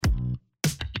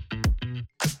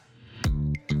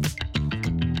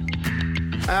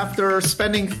After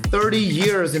spending 30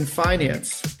 years in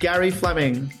finance, Gary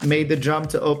Fleming made the jump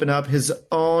to open up his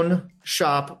own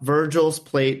shop, Virgil's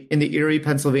Plate, in the Erie,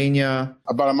 Pennsylvania.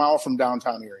 About a mile from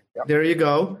downtown Erie. Yep. There you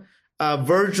go.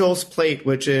 Virgil's Plate,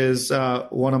 which is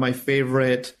one of my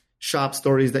favorite shop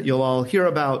stories that you'll all hear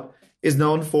about, is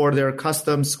known for their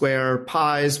custom square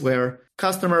pies where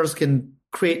customers can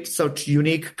create such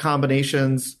unique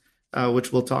combinations,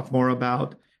 which we'll talk more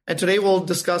about. And today we'll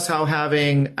discuss how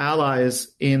having allies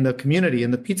in the community, in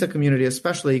the pizza community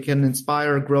especially, can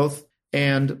inspire growth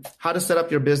and how to set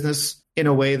up your business in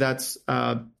a way that's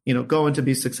going to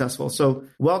be successful. So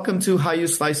welcome to How You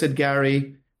Slice It,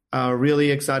 Gary.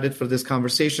 Really excited for this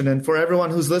conversation. And for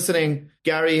everyone who's listening,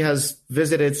 Gary has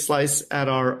visited Slice at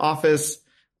our office,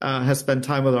 has spent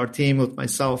time with our team, with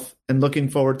myself, and looking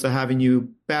forward to having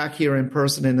you back here in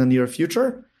person in the near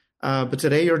future. But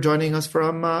today you're joining us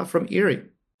from Erie.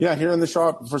 Yeah, here in the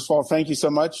shop. First of all, thank you so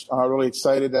much. Really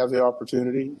excited to have the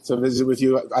opportunity to visit with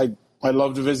you. I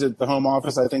love to visit the home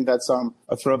office. I think that's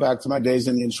a throwback to my days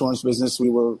in the insurance business. We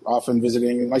were often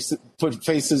visiting, and I put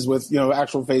faces with,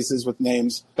 actual faces with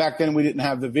names. Back then, we didn't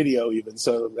have the video even,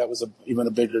 so that was even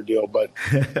a bigger deal. But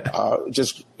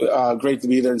just great to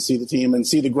be there and see the team and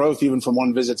see the growth even from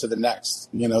one visit to the next.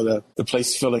 The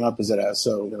place filling up as it has.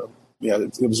 So, yeah,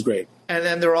 it was great. And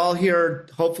then they're all here,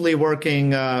 hopefully working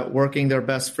their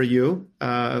best for you.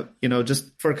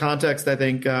 Just for context, I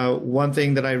think one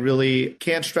thing that I really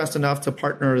can't stress enough to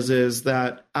partners is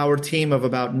that our team of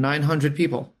about 900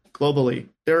 people globally,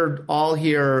 they're all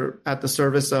here at the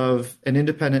service of an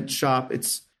independent shop.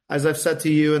 It's, as I've said to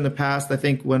you in the past, I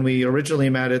think when we originally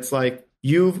met, it's like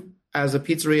you as a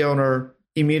pizzeria owner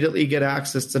immediately get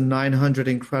access to 900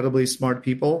 incredibly smart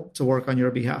people to work on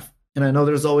your behalf. And I know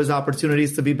there's always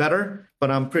opportunities to be better,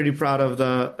 but I'm pretty proud of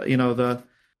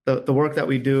the work that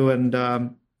we do,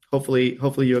 and hopefully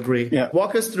you agree. Yeah.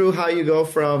 Walk us through how you go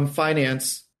from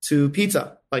finance to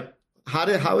pizza. Like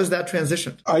how is that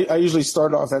transition? I usually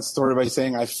start off that story by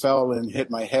saying I fell and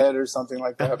hit my head or something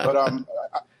like that. But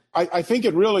I think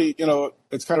it really,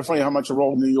 it's kind of funny how much a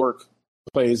role New York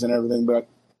plays and everything, but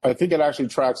I think it actually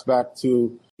tracks back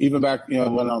to even back,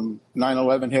 when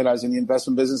 9/11 hit. I was in the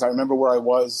investment business. I remember where I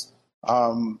was.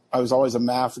 I was always a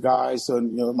math guy. So,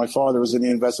 my father was in the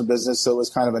investment business. So it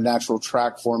was kind of a natural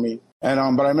track for me.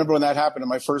 And, but I remember when that happened and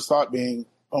my first thought being,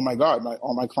 oh my God,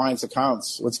 all my clients'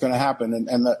 accounts, what's going to happen?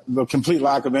 And the complete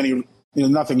lack of any,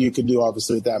 nothing you could do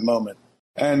obviously at that moment.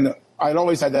 And I'd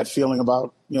always had that feeling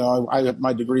about, I had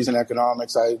my degrees in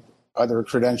economics. I had other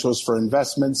credentials for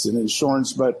investments and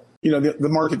insurance, but the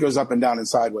market goes up and down and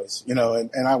sideways, and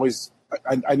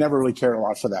I never really cared a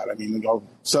lot for that. I mean,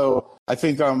 so I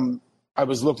think, I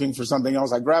was looking for something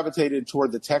else. I gravitated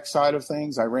toward the tech side of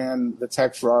ththings. I ran the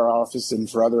tech for our office and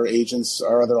for other agents,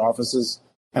 our other offices.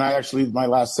 And I actually, my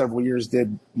last several years,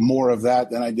 did more of that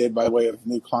than I did by way of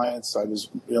new clients. I was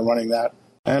running that.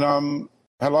 And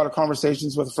had a lot of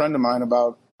conversations with a friend of mine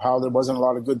about how there wasn't a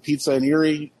lot of good pizza in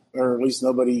Erie, or at least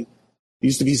nobody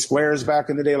used to be squares back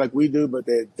in the day like we do, but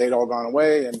they'd all gone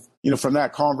away. And, from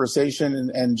that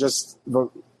conversation and just the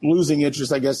losing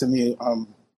interest, I guess, in the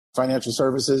financial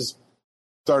services,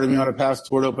 started me on a path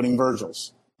toward opening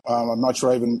Virgil's. I'm not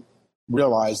sure I even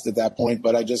realized at that point,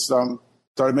 but I just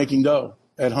started making dough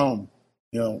at home,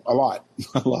 a lot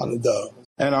of dough.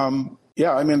 And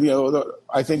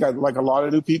I think like a lot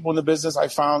of new people in the business, I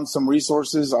found some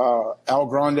resources. Al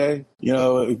Grande,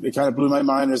 it kind of blew my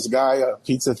mind. There's a guy,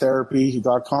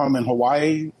 pizzatherapy.com in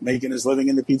Hawaii, making his living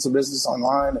in the pizza business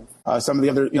online. And some of the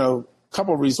other,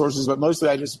 couple of resources, but mostly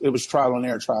it was trial and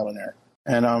error.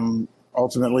 And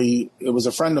ultimately, it was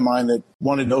a friend of mine that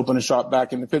wanted to open a shop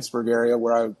back in the Pittsburgh area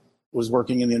where I was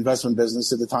working in the investment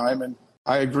business at the time. And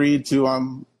I agreed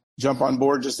to jump on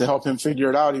board just to help him figure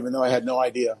it out, even though I had no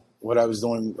idea what I was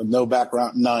doing, with no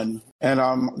background, none. And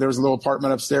there was a little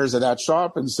apartment upstairs at that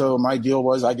shop. And so my deal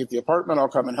was, I get the apartment, I'll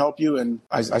come and help you. And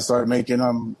I started making,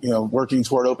 working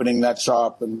toward opening that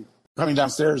shop and coming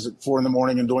downstairs at 4 a.m.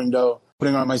 and doing dough,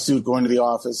 putting on my suit, going to the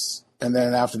office. And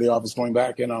then after the office, going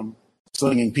back and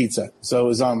slinging pizza. So it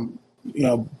was,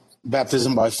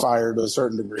 baptism by fire to a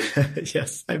certain degree.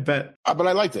 Yes, I bet. But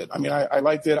I liked it. I mean, I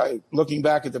liked it. Looking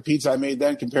back at the pizza I made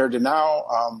then compared to now,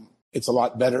 it's a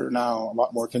lot better now, a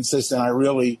lot more consistent. I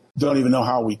really don't even know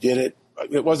how we did it.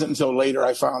 It wasn't until later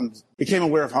became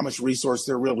aware of how much resource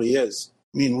there really is.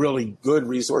 I mean, really good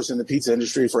resource in the pizza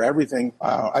industry for everything.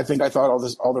 I think I thought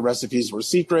all the recipes were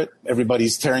secret.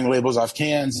 Everybody's tearing labels off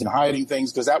cans and hiding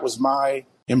things, because that was my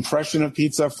impression of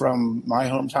pizza from my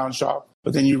hometown shop.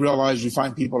 But then you realize you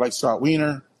find people like Scott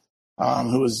Wiener,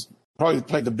 who has probably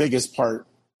played the biggest part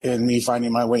in me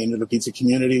finding my way into the pizza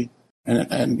community.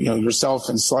 and yourself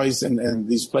and Slice and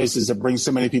these places that bring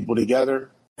so many people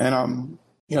together. And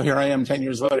here I am 10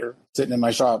 years later, sitting in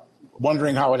my shop,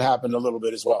 wondering how it happened a little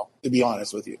bit as well, to be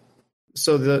honest with you.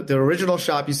 So the original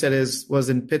shop you said was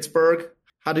in Pittsburgh.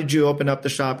 How did you open up the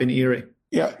shop in Erie?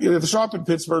 Yeah, the shop in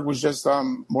Pittsburgh was just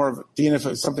more of seeing if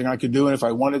it's something I could do and if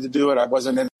I wanted to do it. I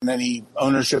wasn't in any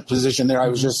ownership position there. I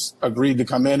was just agreed to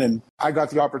come in, and I got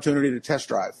the opportunity to test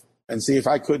drive and see if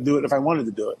I could do it, if I wanted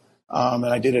to do it. And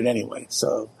I did it anyway.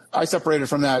 So I separated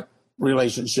from that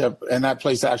relationship, and that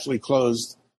place actually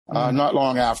closed not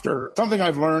long after. Something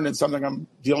I've learned and something I'm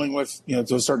dealing with,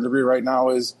 to a certain degree right now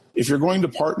is if you're going to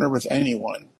partner with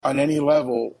anyone on any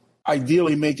level,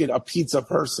 ideally make it a pizza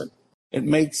person. It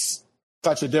makes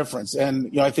such a difference.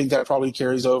 And, I think that probably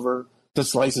carries over to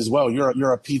Slice as well.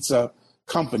 You're a pizza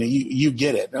company. You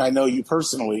get it. And I know you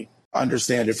personally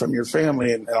understand it from your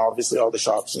family and obviously all the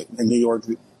shops in New York,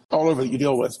 all over that you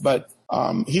deal with. But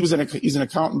he's an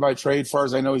accountant by trade. Far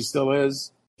as I know, he still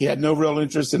is. He had no real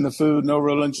interest in the food, no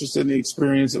real interest in the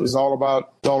experience. It was all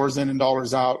about dollars in and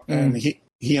dollars out. And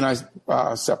he and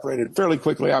I separated fairly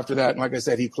quickly after that. And like I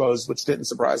said, he closed, which didn't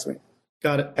surprise me.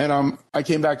 Got it. And I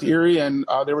came back to Erie, and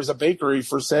there was a bakery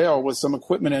for sale with some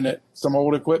equipment in it, some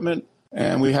old equipment.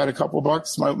 And we had a couple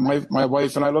bucks. My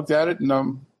wife and I looked at it, and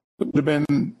it would have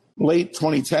been late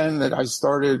 2010 that I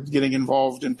started getting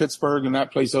involved in Pittsburgh, and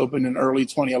that place opened in early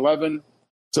 2011.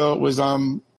 So it was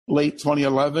late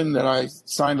 2011 that I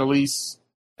signed a lease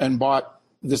and bought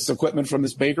this equipment from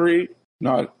this bakery,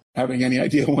 not having any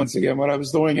idea once again what I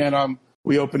was doing. And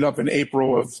we opened up in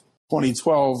April of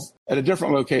 2012 at a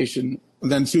different location.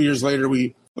 And then 2 years later,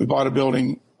 we bought a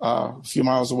building a few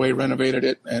miles away, renovated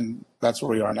it, and that's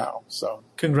where we are now. So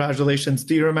congratulations.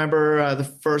 Do you remember the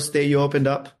first day you opened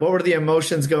up? What were the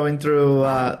emotions going through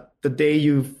the day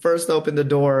you first opened the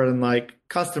door and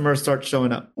customers start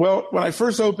showing up? Well, when I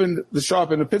first opened the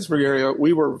shop in the Pittsburgh area,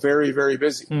 we were very, very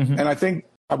busy. Mm-hmm. And I think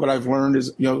what I've learned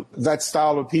is, that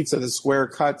style of pizza, the square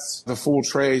cuts, the full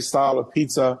tray style of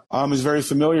pizza, is very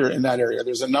familiar in that area.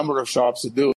 There's a number of shops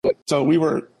that do it. So we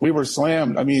were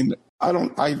slammed. I mean, I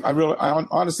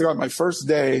honestly, on my first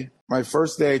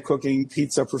day cooking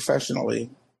pizza professionally,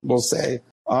 we'll say,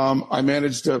 I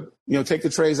managed to, take the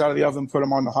trays out of the oven, put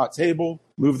them on the hot table,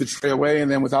 move the tray away, and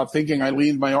then without thinking, I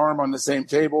leaned my arm on the same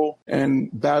table and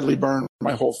badly burned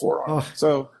my whole forearm. Oh.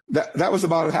 So that was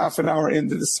about a half an hour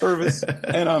into the service.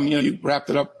 And, you wrapped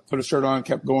it up, put a shirt on,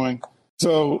 kept going.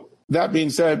 So that being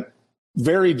said,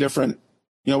 very different.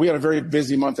 We had a very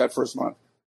busy month that first month.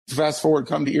 Fast forward,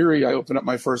 come to Erie, I opened up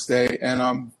my first day,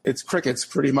 and it's crickets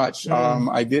pretty much.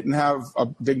 I didn't have a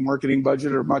big marketing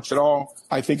budget or much at all.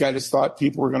 I think I just thought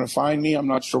people were going to find me. I'm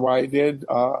not sure why I did.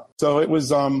 So it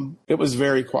was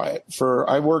very quiet.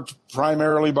 I worked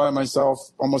primarily by myself,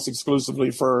 almost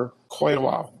exclusively for quite a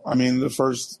while. I mean, the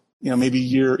first, maybe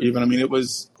year even. I mean, it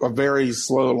was a very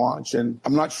slow launch, and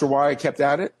I'm not sure why I kept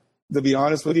at it, to be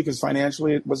honest with you, because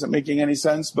financially it wasn't making any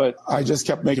sense, but I just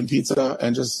kept making pizza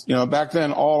and just, back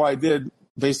then all I did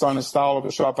based on the style of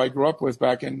the shop I grew up with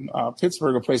back in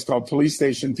Pittsburgh, a place called Police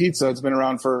Station Pizza. It's been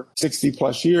around for 60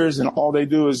 plus years, and all they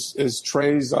do is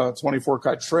trays, 24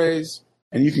 cut trays.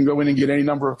 And you can go in and get any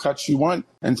number of cuts you want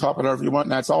and top it however you want,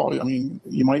 and that's all. I mean,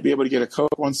 you might be able to get a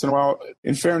Coke once in a while.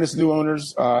 In fairness, new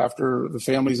owners, after the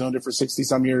family's owned it for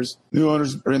 60-some years, new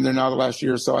owners are in there now the last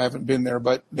year, so I haven't been there,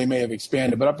 but they may have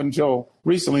expanded. But up until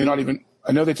recently,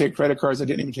 I know they take credit cards. I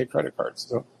didn't even take credit cards.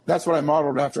 So that's what I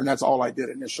modeled after, and that's all I did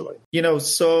initially.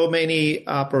 So many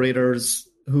operators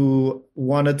who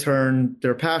want to turn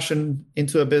their passion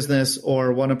into a business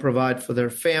or want to provide for their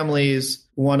families,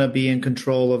 want to be in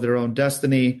control of their own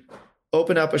destiny,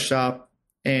 open up a shop,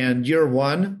 and year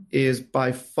one is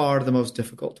by far the most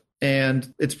difficult.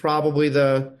 And it's probably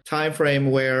the time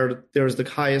frame where there's the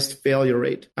highest failure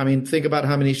rate. I mean, think about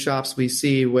how many shops we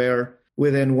see where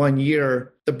within 1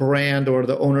 year, the brand or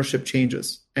the ownership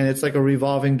changes. And it's like a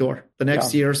revolving door. The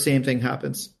next year, same thing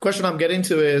happens. Question I'm getting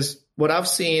to is, what I've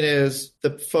seen is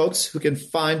the folks who can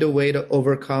find a way to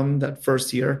overcome that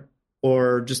first year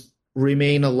or just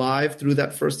remain alive through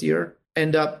that first year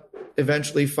end up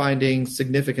eventually finding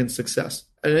significant success.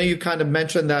 I know you kind of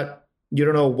mentioned that you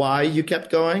don't know why you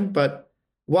kept going, but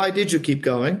why did you keep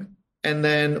going? And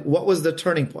then what was the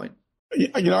turning point?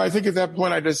 I think at that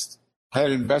point I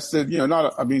had invested,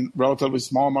 relatively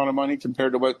small amount of money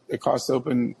compared to what it costs to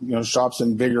open, shops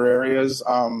in bigger areas,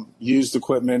 used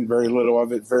equipment, very little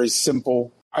of it, very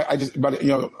simple.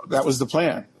 That was the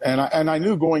plan. And I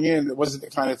knew going in, it wasn't the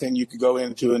kind of thing you could go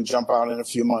into and jump out in a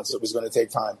few months. It was going to take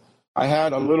time. I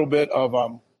had a little bit of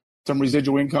some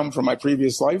residual income from my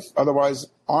previous life. Otherwise,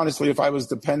 honestly, if I was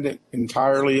dependent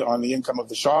entirely on the income of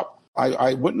the shop,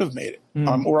 I wouldn't have made it.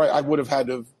 Or I would have had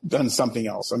to have done something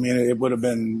else. I mean,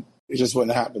 it just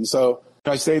wouldn't happen. So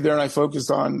I stayed there and I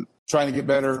focused on trying to get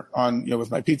better on,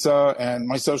 with my pizza and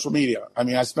my social media. I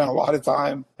mean, I spent a lot of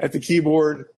time at the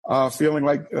keyboard, feeling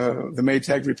like the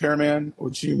Maytag repairman,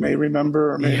 which you may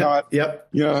remember or may not. Yep.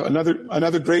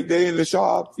 Another great day in the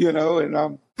shop,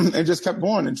 and just kept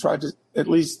going and tried to at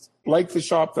least, like the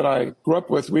shop that I grew up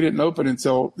with. They don't open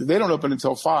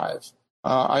until 5.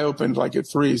 I opened like at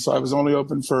 3, so I was only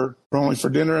open for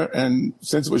dinner. And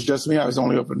since it was just me, I was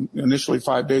only open initially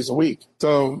 5 days a week.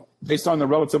 So based on the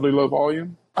relatively low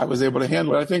volume, I was able to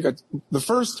handle it. I think the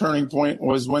first turning point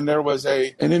was when there was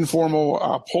an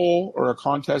informal poll or a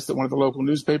contest that one of the local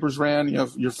newspapers ran,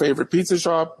 your favorite pizza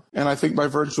shop. And I think by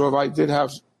virtue of I did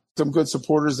have some good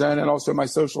supporters then, and also my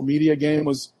social media game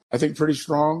was, I think, pretty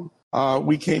strong.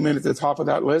 We came in at the top of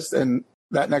that list, and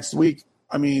that next week,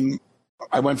 I mean,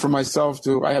 I went from myself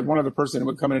to, I had one other person who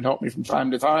would come in and help me from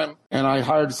time to time. And I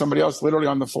hired somebody else literally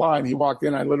on the fly, and he walked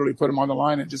in. I literally put him on the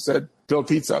line and just said, build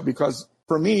pizza. Because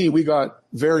for me, we got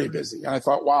very busy. And I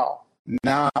thought, wow,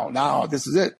 now this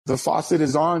is it. The faucet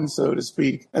is on, so to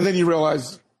speak. And then you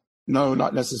realize, no,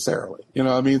 not necessarily.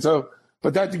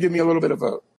 But that to give me a little bit of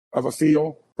a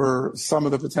feel for some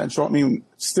of the potential. I mean,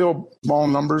 still small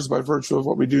numbers by virtue of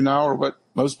what we do now or what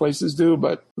most places do,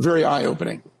 but very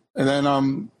eye-opening. And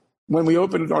then, when we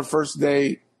opened our first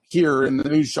day here in the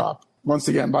news shop, once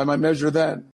again, by my measure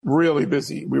then, really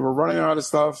busy. We were running out of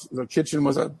stuff. The kitchen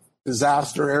was a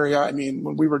disaster area. I mean,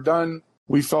 when we were done,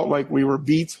 we felt like we were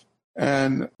beat.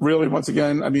 And really, once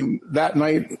again, I mean, that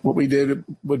night, what we did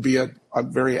would be a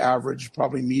very average,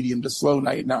 probably medium to slow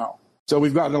night now. So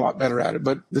we've gotten a lot better at it.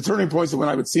 But the turning points are when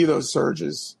I would see those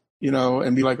surges,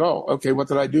 and be like, oh, okay, what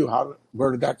did I do?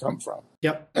 Where did that come from?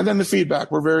 Yep. And then the feedback.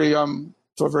 We're very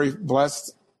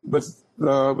blessed. But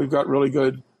we've got really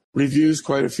good reviews,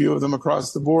 quite a few of them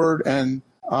across the board. And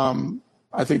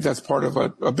I think that's part of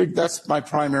that's my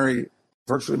primary,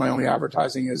 virtually my only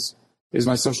advertising is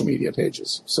my social media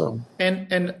pages. So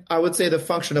and I would say the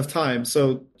function of time.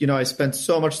 So, I spent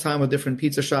so much time with different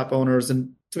pizza shop owners.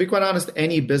 And to be quite honest,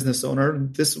 any business owner,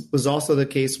 this was also the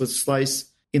case with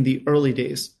Slice in the early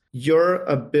days. Your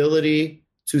ability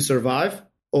to survive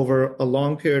over a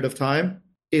long period of time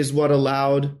is what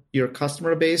allowed your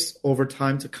customer base over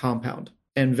time to compound.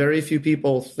 And very few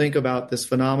people think about this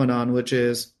phenomenon, which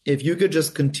is if you could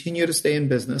just continue to stay in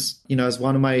business, as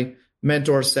one of my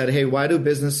mentors said, hey, why do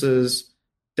businesses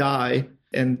die?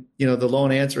 And, the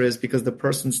lone answer is because the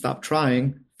person stopped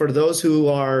trying. For those who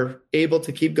are able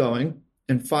to keep going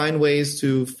and find ways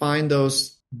to find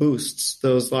those boosts,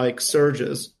 those like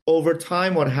surges, over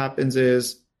time, what happens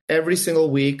is every single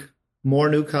week, more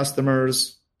new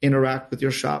customers interact with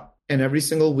your shop. And every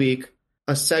single week,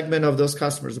 a segment of those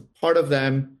customers, a part of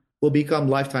them will become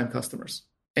lifetime customers.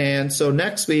 And so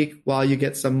next week, while you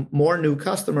get some more new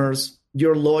customers,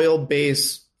 your loyal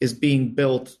base is being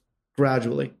built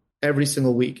gradually every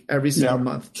single week, every single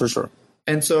month. For sure.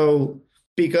 And so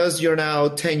because you're now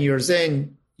 10 years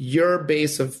in, your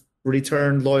base of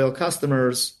return loyal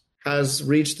customers has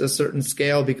reached a certain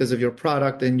scale because of your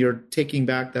product, and you're taking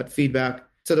back that feedback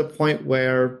to the point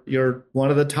where you're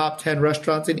one of the top 10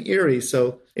 restaurants in Erie.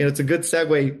 So, it's a good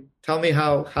segue. Tell me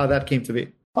how that came to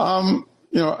be. I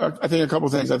think a couple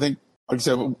of things. I think, like I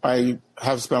said, I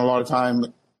have spent a lot of time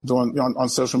doing on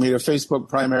social media, Facebook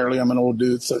primarily. I'm an old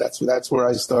dude, so that's where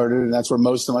I started, and that's where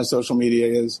most of my social media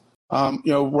is.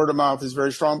 Word of mouth is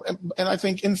very strong. And I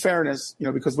think in fairness,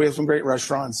 because we have some great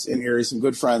restaurants in Erie, some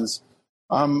good friends,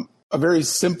 a very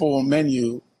simple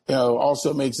menu,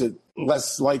 also makes it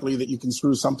less likely that you can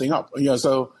screw something up.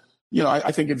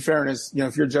 I think in fairness,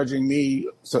 if you're judging me,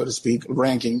 so to speak,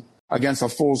 ranking against a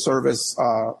full service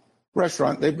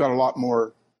restaurant, they've got a lot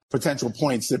more potential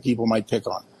points that people might pick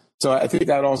on. So I think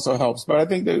that also helps. But I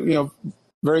think that,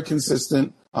 very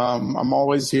consistent. I'm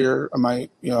always here. I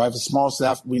have a small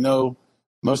staff. We know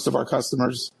most of our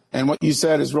customers. And what you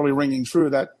said is really ringing true,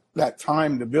 that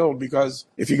time to build, because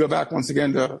if you go back once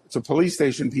again to Police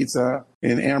Station Pizza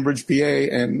in Ambridge,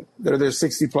 PA, and they're there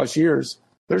 60 plus years,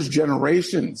 there's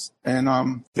generations,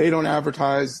 and they don't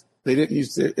advertise. They didn't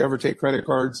used to ever take credit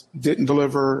cards, didn't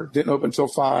deliver, didn't open until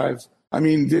 5.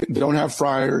 Don't have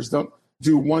fryers, don't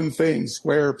do one thing,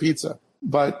 square pizza,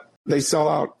 but they sell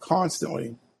out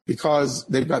constantly because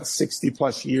they've got 60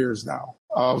 plus years now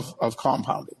of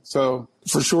compounding. So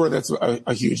for sure, that's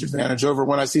a huge advantage over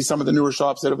when I see some of the newer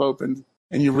shops that have opened,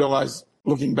 and you realize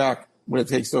looking back what it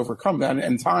takes to overcome that.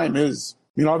 And time is,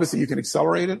 obviously you can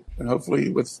accelerate it, and hopefully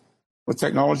with with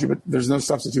technology, but there's no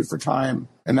substitute for time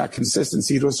and that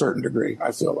consistency to a certain degree,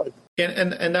 I feel like.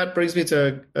 And that brings me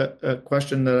to a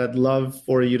question that I'd love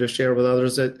for you to share with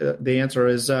others. The answer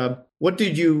is, what do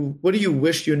you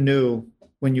wish you knew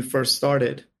when you first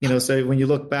started? So when you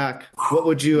look back, what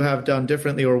would you have done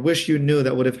differently or wish you knew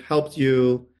that would have helped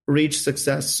you reach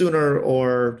success sooner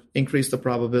or increase the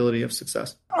probability of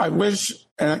success? I wish,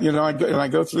 and I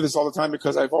go through this all the time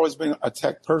because I've always been a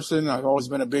tech person. I've always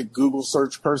been a big Google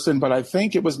search person, but I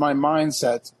think it was my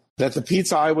mindset that the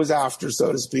pizza I was after,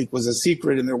 so to speak, was a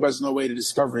secret and there was no way to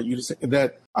discover it.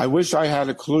 That I wish I had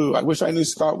a clue. I wish I knew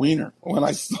Scott Wiener when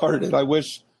I started. I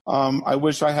wish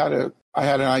I had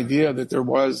an idea that there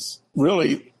was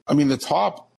really, the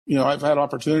top, I've had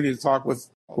opportunity to talk with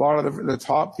a lot of the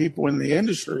top people in the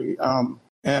industry,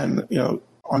 and,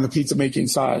 on the pizza making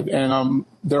side. And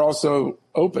they're also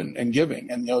open and giving,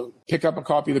 and, pick up a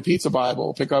copy of the Pizza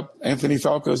Bible, pick up Anthony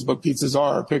Falco's book, Pizzas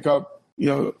Are, pick up,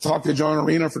 talk to John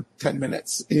Arena for 10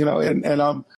 minutes, and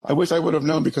I wish I would have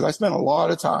known because I spent a lot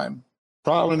of time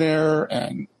trial and error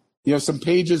and, some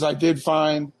pages I did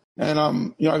find. And,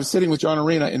 I was sitting with John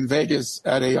Arena in Vegas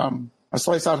at a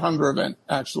Slice Out Hunger event,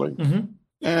 actually. Mm-hmm.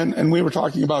 And we were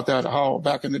talking about that, how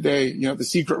back in the day, the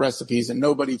secret recipes and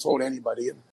nobody told anybody.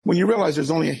 And when you realize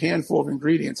there's only a handful of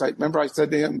ingredients, I remember I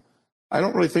said to him, I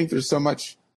don't really think there's so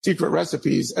much secret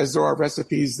recipes as there are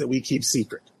recipes that we keep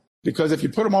secret. Because if you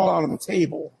put them all out on the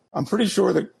table, I'm pretty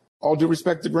sure that, all due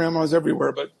respect to grandmas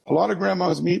everywhere, but a lot of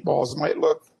grandma's meatballs might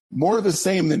look more the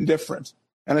same than different.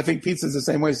 And I think pizza's the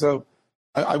same way. So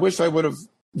I wish I would have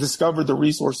discovered the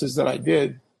resources that I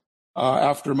did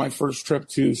after my first trip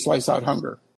to Slice Out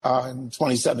Hunger in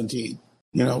 2017,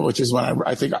 which is when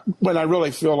I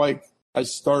really feel like I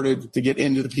started to get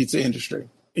into the pizza industry.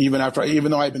 Even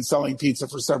though I'd been selling pizza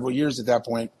for several years at that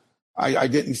point, I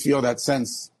didn't feel that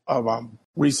sense of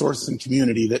resource and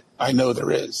community that I know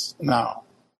there is now.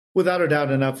 Without a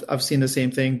doubt, and I've seen the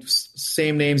same thing.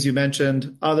 Same names you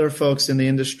mentioned, other folks in the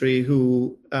industry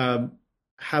who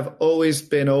have always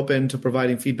been open to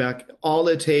providing feedback. All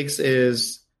it takes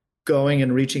is going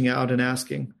and reaching out and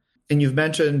asking. And you've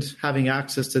mentioned having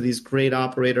access to these great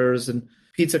operators and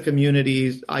pizza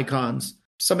community icons.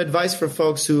 Some advice for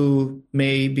folks who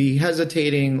may be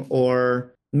hesitating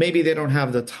or maybe they don't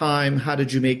have the time. How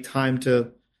did you make time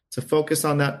to focus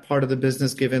on that part of the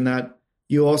business, given that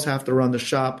you also have to run the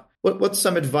shop? What's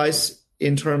some advice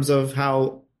in terms of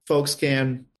how folks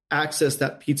can access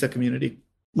that pizza community?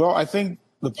 Well, I think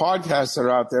the podcasts that are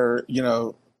out there,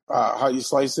 How You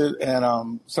Slice It,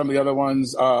 and some of the other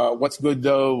ones, What's Good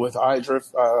Dough with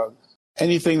iDrift,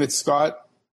 anything that Scott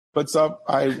puts up,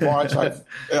 I watch.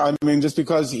 Just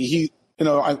because he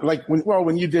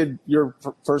when you did your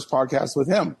first podcast with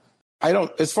him,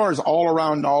 as far as all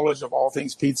around knowledge of all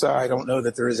things pizza, I don't know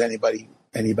that there is anybody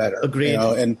any better. Agreed.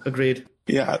 Agreed.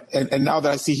 Yeah. And now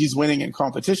that I see he's winning in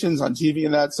competitions on TV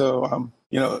and that, so,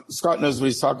 Scott knows what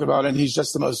he's talking about, and he's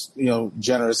just the most,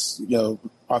 generous,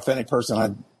 authentic person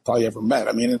I've probably ever met.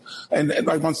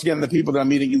 And once again, the people that I'm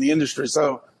meeting in the industry.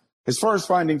 So as far as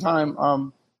finding time,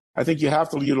 I think you have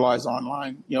to utilize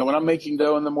online. When I'm making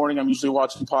dough in the morning, I'm usually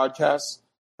watching podcasts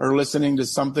or listening to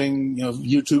something,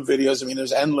 YouTube videos.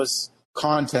 There's endless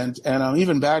content, and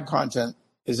even bad content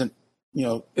isn't,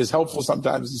 is helpful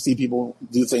sometimes to see people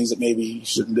do things that maybe you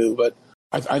shouldn't do. But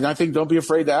I think don't be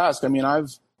afraid to ask.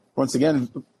 Once again,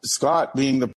 Scott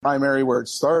being the primary where it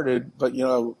started, but,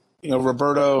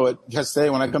 Roberto at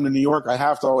Castell, when I come to New York, I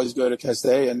have to always go to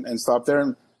Castell and stop there.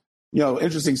 And,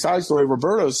 interesting side story,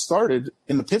 Roberto started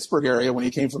in the Pittsburgh area when he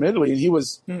came from Italy, and he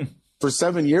was for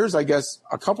 7 years, I guess,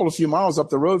 a few miles up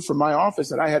the road from my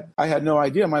office. And I had no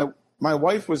idea. My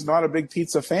wife was not a big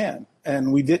pizza fan,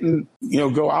 and we didn't,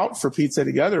 go out for pizza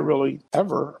together really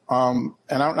ever. And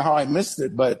I don't know how I missed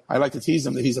it, but I like to tease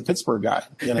him that he's a Pittsburgh guy,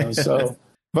 so.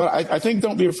 But I think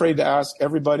don't be afraid to ask.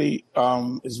 Everybody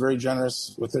is very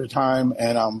generous with their time.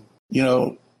 And,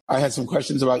 I had some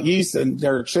questions about yeast, and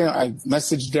I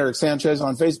messaged Derek Sanchez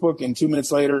on Facebook, and 2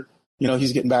 minutes later,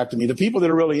 he's getting back to me. The people that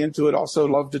are really into it also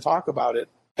love to talk about it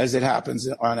as it happens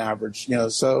on average,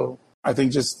 so I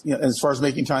think just, as far as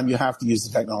making time, you have to use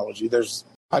the technology.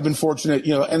 I've been fortunate,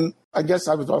 and I guess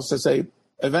I would also say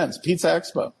events, Pizza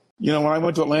Expo. When I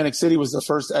went to Atlantic City was the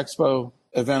first expo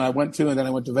event I went to, and then I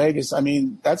went to Vegas.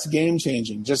 That's game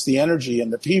changing, just the energy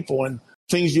and the people and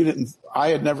things I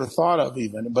had never thought of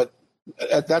even, but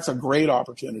that's a great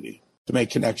opportunity to make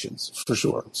connections for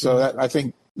sure. So I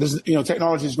think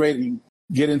technology is great, and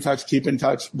get in touch, keep in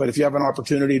touch. But if you have an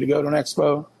opportunity to go to an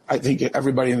expo, I think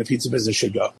everybody in the pizza business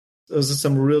should go. Those are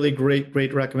some really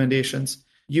great recommendations.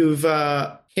 You've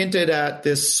hinted at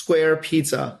this square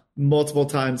pizza multiple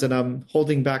times, and I'm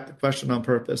holding back the question on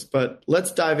purpose, but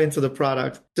let's dive into the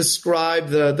product. Describe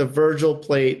the Virgil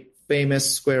Plate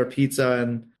famous square pizza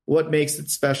and what makes it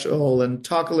special, and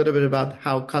talk a little bit about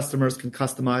how customers can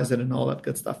customize it and all that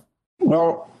good stuff.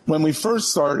 Well, when we first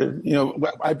started,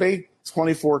 I baked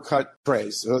 24 cut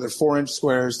trays. So they're 4-inch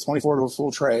squares, 24 to a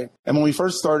full tray. And when we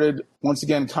first started, once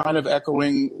again, kind of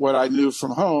echoing what I knew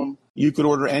from home, you could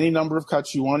order any number of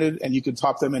cuts you wanted and you could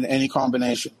top them in any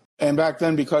combination. And back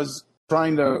then, because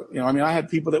trying to, I had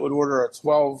people that would order a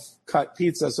 12 cut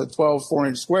pizza, so 12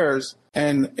 4-inch squares,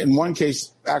 and in one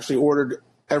case actually ordered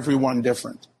every one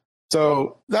different.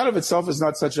 So that of itself is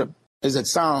not such as it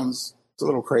sounds. It's a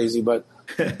little crazy, but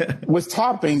with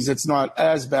toppings, it's not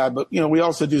as bad. But, we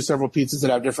also do several pizzas that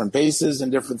have different bases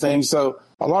and different things. So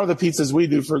a lot of the pizzas we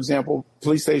do, for example,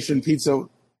 police station pizza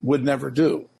would never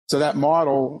do. So that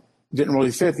model didn't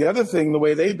really fit. The other thing, the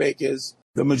way they bake is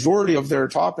the majority of their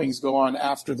toppings go on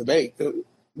after the bake.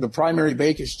 The primary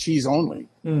bake is cheese only.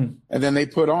 And then they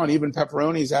put on even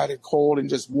pepperonis added cold and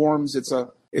just warms. It's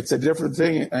a different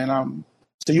thing. And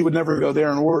so you would never go there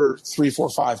and order 3, 4,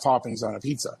 5 toppings on a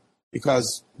pizza,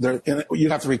 because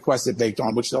you'd have to request it baked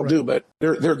on, which they'll do, but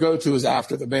their go-to is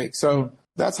after the bake. So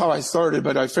that's how I started,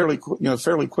 but I fairly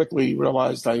quickly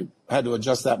realized I had to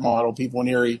adjust that model. People in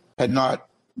Erie had not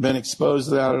been exposed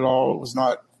to that at all. It was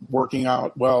not working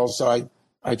out well, so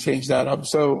I changed that up.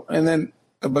 So, and then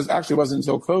wasn't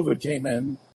until COVID came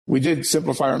in, we did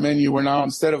simplify our menu. We're now,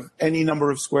 instead of any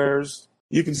number of squares,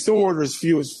 you can still order as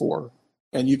few as 4,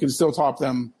 and you can still top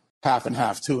them half and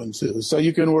half, 2 and 2. So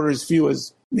you can order as few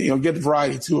as, get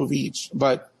variety, 2 of each.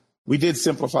 But we did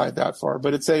simplify it that far.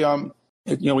 But it's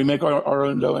we make our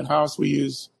own dough in house. We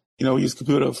use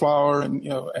Caputo flour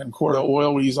and Corda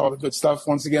oil. We use all the good stuff.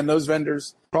 Once again, those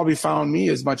vendors probably found me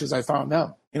as much as I found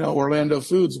them. Orlando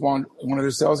Foods, one of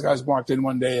their sales guys walked in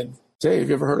one day and said, "Hey, have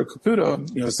you ever heard of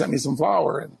Caputo?" Sent me some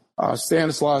flour. And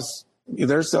Stanislaus,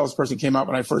 their salesperson, came out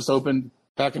when I first opened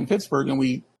back in Pittsburgh, and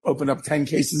we opened up 10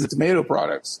 cases of tomato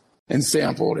products and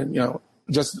sampled, and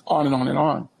just on and on and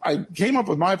on. I came up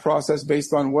with my process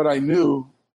based on what I knew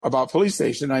about Police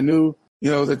Station. I knew,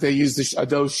 that they used a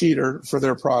dough sheeter for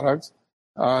their product.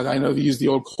 I know they used the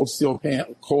old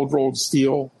cold rolled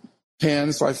steel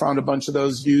pans. So I found a bunch of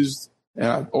those used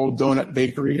at an old donut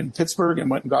bakery in Pittsburgh and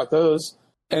went and got those.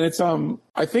 And it's,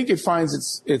 I think it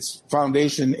finds its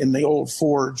foundation in the old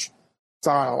forge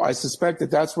style. I suspect that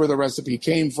that's where the recipe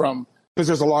came from, because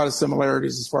there's a lot of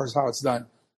similarities as far as how it's done.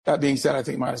 That being said, I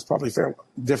think mine is probably fairly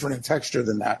different in texture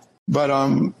than that. But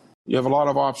you have a lot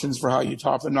of options for how you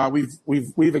top them. Now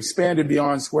we've expanded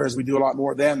beyond squares. We do a lot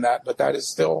more than that, but that is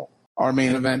still our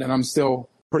main event, and I'm still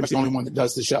pretty much the only one that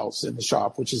does the shelves in the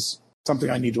shop, which is something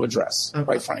I need to address,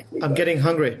 quite frankly. I'm getting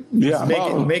hungry. Yeah,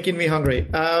 it's making me hungry.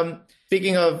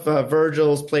 Speaking of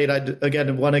Virgil's Plate, I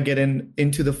again want to get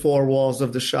into the 4 walls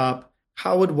of the shop.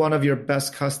 How would one of your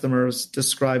best customers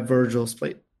describe Virgil's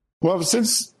Plate? Well,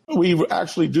 since we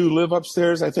actually do live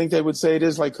upstairs, I think they would say it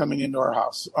is like coming into our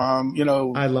house. I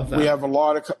love that. We have a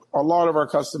lot of our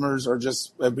customers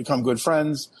have become good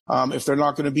friends. If they're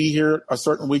not going to be here a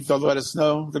certain week, they'll let us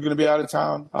know they're going to be out of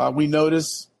town. We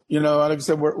notice, like I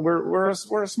said, we're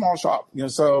a small shop,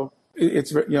 so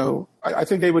it's, I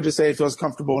think they would just say it feels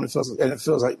comfortable and it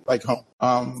feels like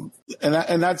home.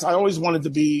 And that's, I always wanted to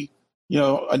be,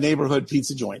 a neighborhood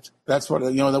pizza joint. That's what,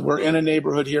 that we're in a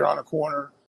neighborhood here on a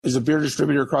corner. There's a beer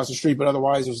distributor across the street, but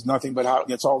otherwise there's nothing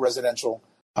but it's all residential.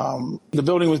 The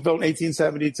building was built in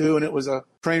 1872, and it was a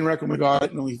train wreck when we got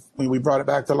it, and we brought it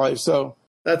back to life. So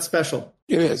that's special.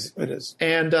 It is.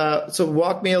 And so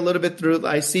walk me a little bit through.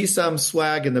 I see some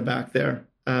swag in the back there.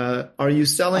 Are you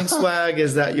selling swag?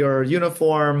 Is that your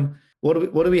uniform? What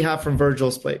do we have from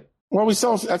Virgil's Plate? Well, we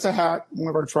sell, that's a hat, one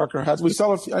of our trucker hats. We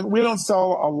don't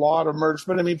sell a lot of merch,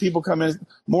 but people come in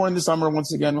more in the summer,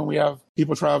 once again, when we have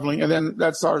people traveling. And then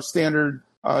that's our standard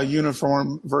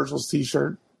uniform, Virgil's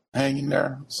t-shirt hanging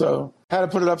there. So had to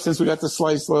put it up since we got the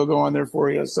Slice logo on there for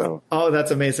you. So. Oh,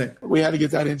 that's amazing. We had to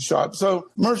get that in shop. So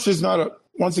merch is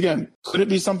once again, could it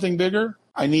be something bigger?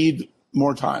 I need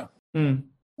more time.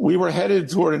 We were headed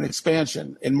toward an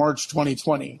expansion in March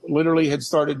 2020, literally had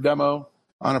started demo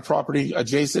on a property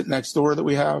adjacent next door that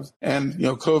we have. And,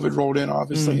 COVID rolled in,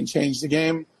 obviously, and changed the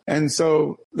game. And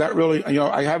so that really,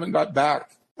 I haven't got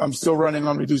back. I'm still running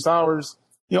on reduced hours,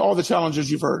 all the challenges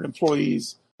you've heard,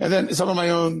 employees. And then some of my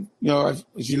own,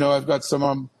 I've got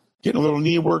some, getting a little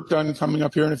knee work done coming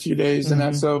up here in a few days. And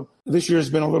that, so this year has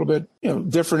been a little bit,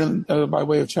 different by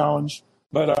way of challenge.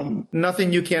 But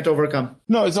nothing you can't overcome.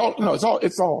 it's all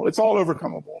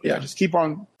overcomable. Yeah, just keep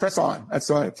on, press on. That's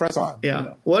right, press on. Yeah. You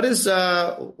know. What is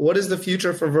the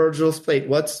future for Virgil's Plate?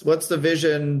 What's the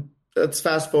vision? Let's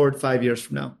fast forward 5 years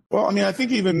from now. Well, I mean, I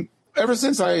think even ever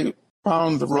since I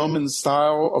found the Roman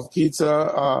style of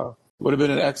pizza, would have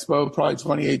been at Expo, probably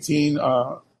 2018.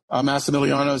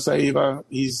 Massimiliano Saiva,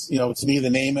 he's, to me, the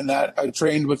name in that. I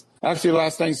trained with, actually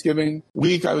last Thanksgiving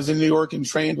week, I was in New York and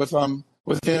trained with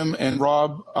him and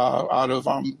Rob out of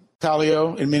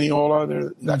Talio in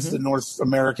Mineola. That's the North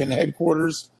American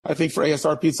headquarters, I think, for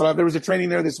ASR Pizza Lab. There was a training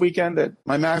there this weekend that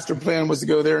my master plan was to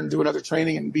go there and do another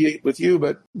training and be with you,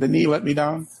 but the knee let me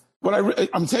down.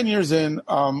 I'm 10 years in.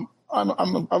 I'm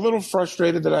a little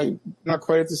frustrated that I'm not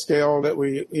quite at the scale that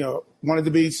we, wanted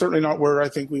to be. Certainly not where I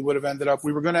think we would have ended up.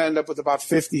 We were going to end up with about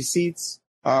 50 seats.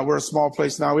 We're a small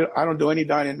place now. I don't do any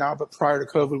dining now, but prior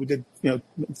to COVID, we did,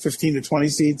 15 to 20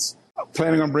 seats.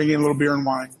 Planning on bringing in a little beer and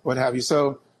wine, what have you.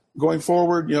 So going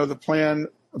forward, the plan,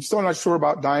 I'm still not sure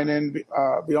about dine-in.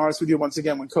 Be honest with you, once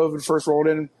again, when COVID first rolled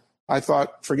in, I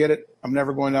thought, forget it. I'm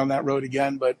never going down that road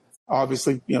again. But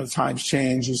obviously, times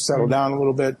change. You settle down a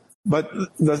little bit. But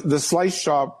the slice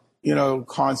shop,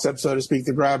 concept, so to speak,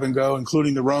 the grab and go,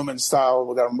 including the Roman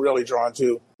style that I'm really drawn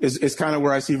to, is kind of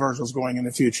where I see Virgil's going in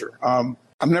the future. I'm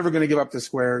never going to give up the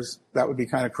squares. That would be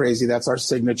kind of crazy. That's our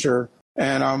signature.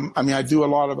 And I do a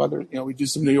lot of other, we do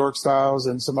some New York styles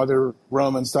and some other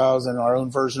Roman styles and our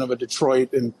own version of a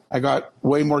Detroit. And I got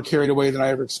way more carried away than I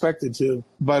ever expected to.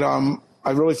 But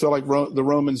I really feel like the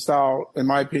Roman style, in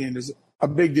my opinion, is a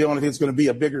big deal, and I think it's going to be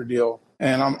a bigger deal.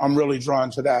 And I'm really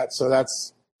drawn to that. So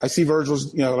I see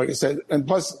Virgil's, like I said, and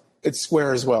plus it's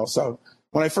square as well. So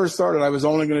when I first started, I was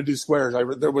only going to do squares.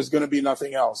 There was going to be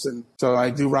nothing else. And so I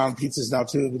do round pizzas now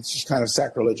too. It's just kind of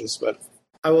sacrilegious, but.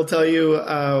 I will tell you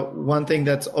one thing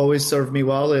that's always served me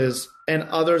well is, and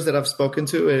others that I've spoken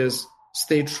to, is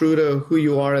stay true to who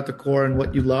you are at the core and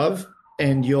what you love,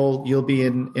 and you'll be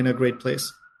in a great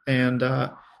place. And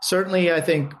certainly I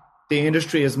think the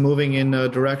industry is moving in a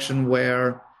direction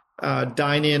where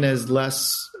dine-in is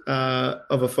less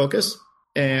of a focus,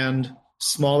 and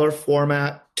smaller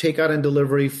format, takeout and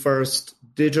delivery first,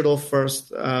 digital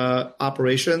first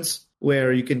operations,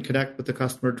 where you can connect with the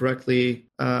customer directly,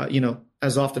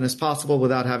 as often as possible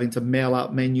without having to mail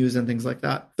out menus and things like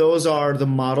that. Those are the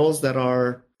models that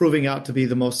are proving out to be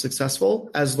the most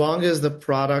successful, as long as the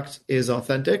product is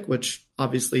authentic, which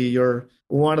obviously you're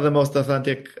one of the most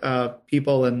authentic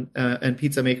people and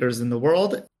pizza makers in the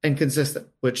world, and consistent,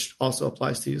 which also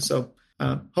applies to you. So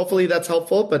hopefully that's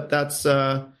helpful, but that's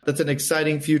an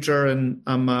exciting future, and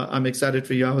I'm excited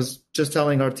for you. I was just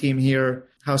telling our team here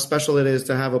how special it is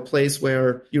to have a place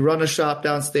where you run a shop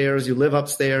downstairs, you live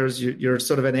upstairs, you're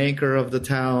sort of an anchor of the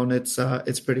town. It's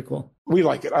pretty cool. We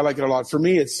like it. I like it a lot. For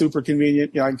me, it's super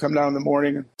convenient. I can come down in the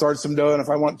morning and start some dough, and if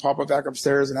I want, pop up back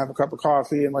upstairs and have a cup of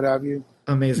coffee and what have you.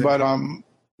 Amazing. But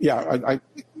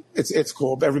it's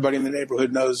cool. Everybody in the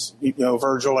neighborhood knows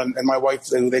Virgil, and my wife,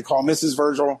 they call Mrs.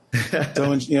 Virgil.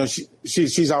 So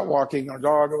she's out walking her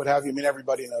dog or what have you. I mean,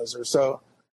 everybody knows her. So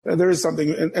there is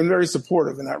something, and very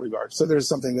supportive in that regard. So there's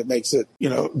something that makes it,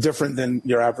 different than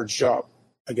your average shop,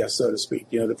 I guess, so to speak,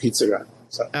 the pizza guy.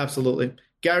 So. Absolutely.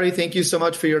 Gary, thank you so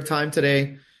much for your time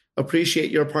today. Appreciate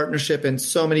your partnership in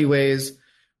so many ways.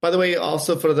 By the way,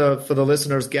 also for the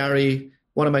listeners, Gary,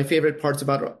 one of my favorite parts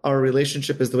about our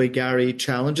relationship is the way Gary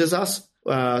challenges us.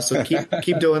 So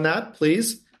keep doing that,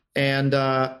 please. And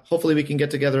hopefully we can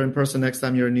get together in person next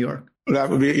time you're in New York.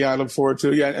 That would be, I look forward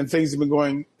to it. Yeah, and things have been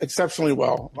going exceptionally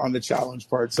well on the challenge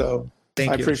part. So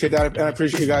I appreciate that. And I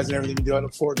appreciate you guys and everything you do. I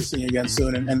look forward to seeing you again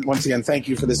soon. And once again, thank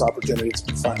you for this opportunity. It's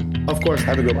been fun. Of course.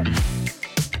 Have a good one.